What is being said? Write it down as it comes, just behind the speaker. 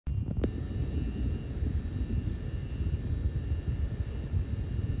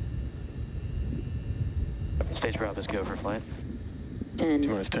Stage route is go for flight. 10,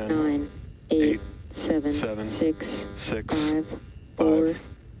 10, 9, 8, 7, 7, 6, 6, 5, 4,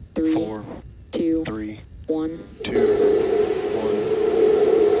 3, 4, 2, 3, 1. 2, 1,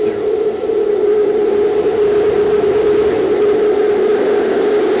 0.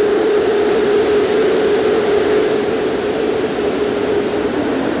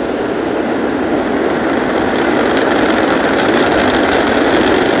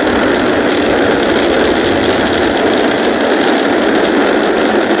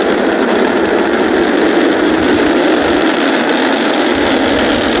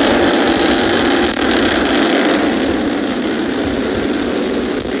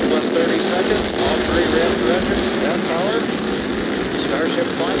 Starship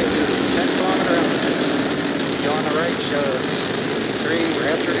climbing to 10-kilometer altitude. View on the right shows 3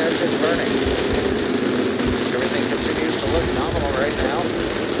 Raptor engines burning. Everything continues to look nominal right now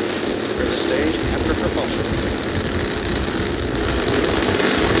for the stage after propulsion.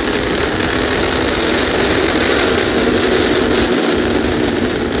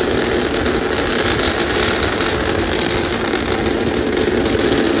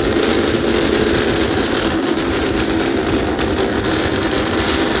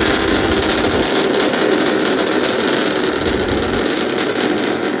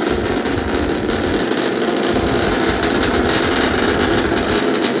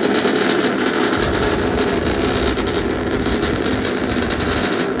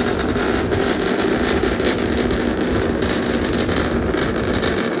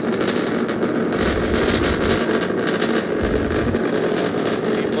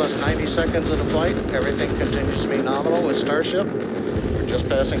 90 seconds of the flight, everything continues to be nominal with Starship. We're just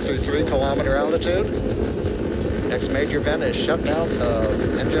passing through 3-kilometer altitude. Next major event is shutdown of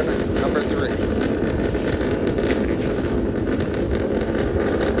engine number 3.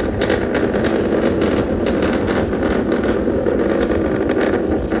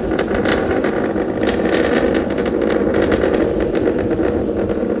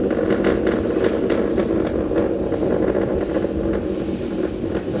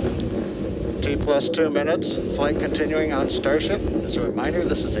 Plus 2 minutes, flight continuing on Starship. As a reminder,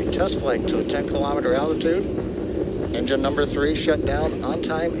 this is a test flight to a 10-kilometer altitude. Engine number 3 shut down on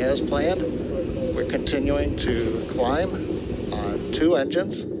time as planned. We're continuing to climb on 2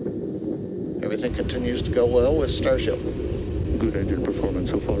 engines. Everything continues to go well with Starship. Good engine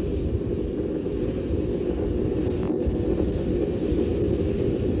performance so far.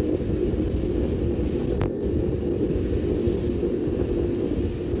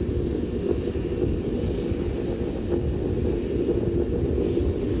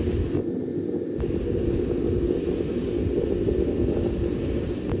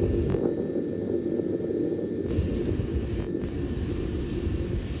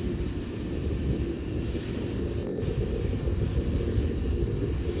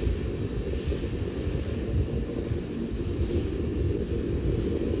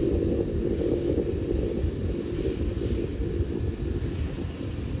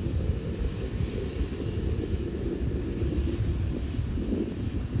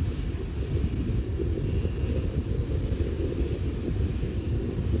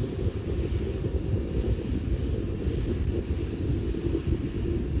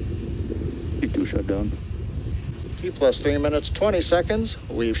 Shut down. T plus 3 minutes, 20 seconds.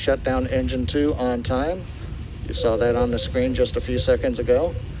 We've shut down engine 2 on time. You saw that on the screen just a few seconds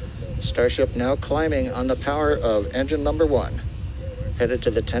ago. Starship now climbing on the power of engine number 1, headed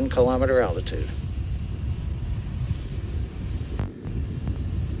to the 10-kilometer altitude.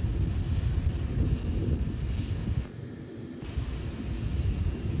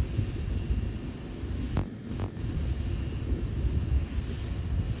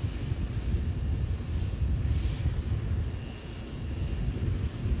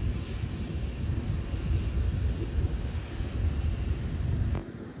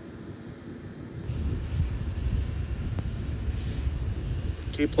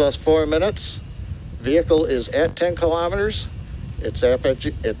 T plus 4 minutes. Vehicle is at 10 kilometers. It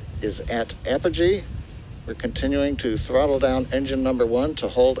is at Apogee. We're continuing to throttle down engine number 1 to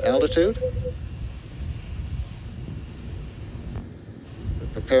hold altitude. We're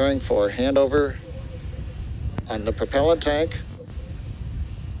preparing for handover on the propellant tank.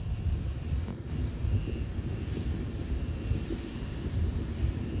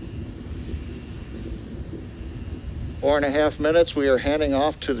 Four and a half minutes, we are handing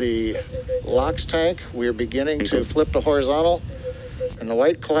off to the LOX tank. We are beginning to flip to horizontal. And the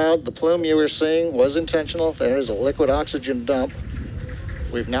white cloud, the plume you were seeing was intentional. That is a liquid oxygen dump.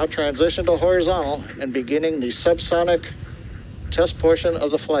 We've now transitioned to horizontal and beginning the subsonic test portion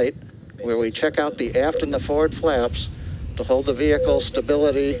of the flight. where we check out the aft and the forward flaps to hold the vehicle's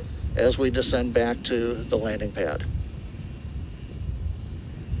stability as we descend back to the landing pad.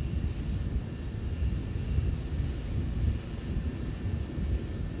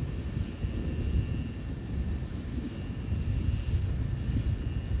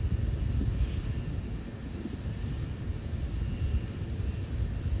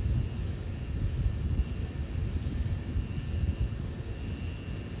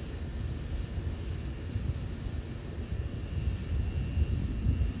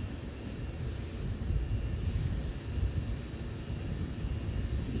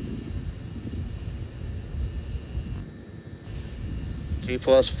 T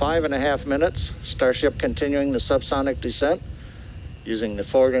plus 5.5 minutes, Starship continuing the subsonic descent, using the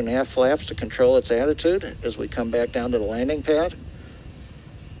forward and aft flaps to control its attitude as we come back down to the landing pad.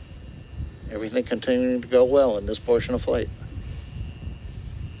 Everything continuing to go well in this portion of flight.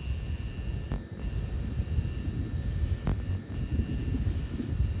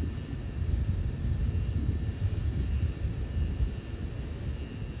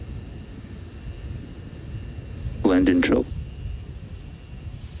 Land intro.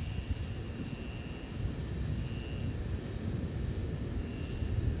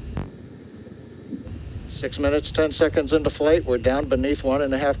 6 minutes, 10 seconds into flight. We're down beneath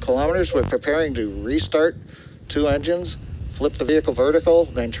 1.5 kilometers. We're preparing to restart 2 engines, flip the vehicle vertical,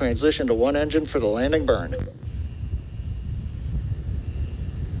 then transition to 1 engine for the landing burn.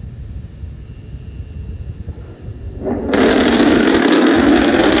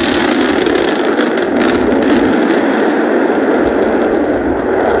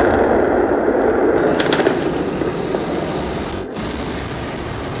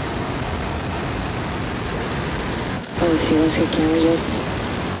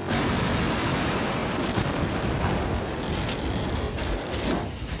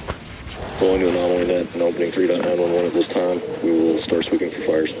 Going to anomaly net and opening 3.911 at this time. We will start sweeping for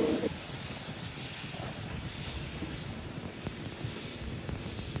fires.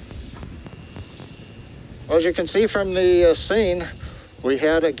 Well, as you can see from the scene, we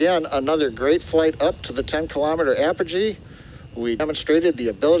had again another great flight up to the 10-kilometer apogee. We demonstrated the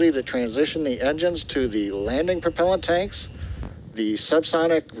ability to transition the engines to the landing propellant tanks. The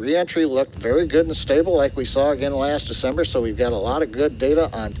subsonic reentry looked very good and stable like we saw again last December, so we've got a lot of good data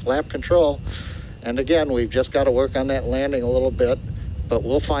on flap control. And again, we've just got to work on that landing a little bit, but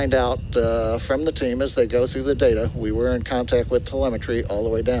we'll find out from the team as they go through the data. We were in contact with telemetry all the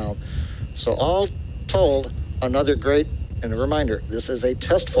way down. So all told, another great, and a reminder, this is a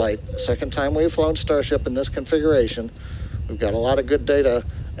test flight, second time we've flown Starship in this configuration. We've got a lot of good data,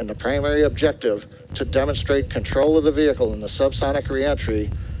 and the primary objective to demonstrate control of the vehicle in the subsonic reentry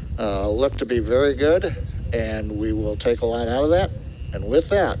looked to be very good, and we will take a lot out of that. And with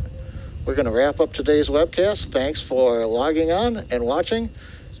that, we're going to wrap up today's webcast. Thanks for logging on and watching,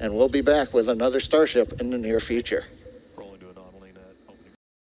 and we'll be back with another Starship in the near future.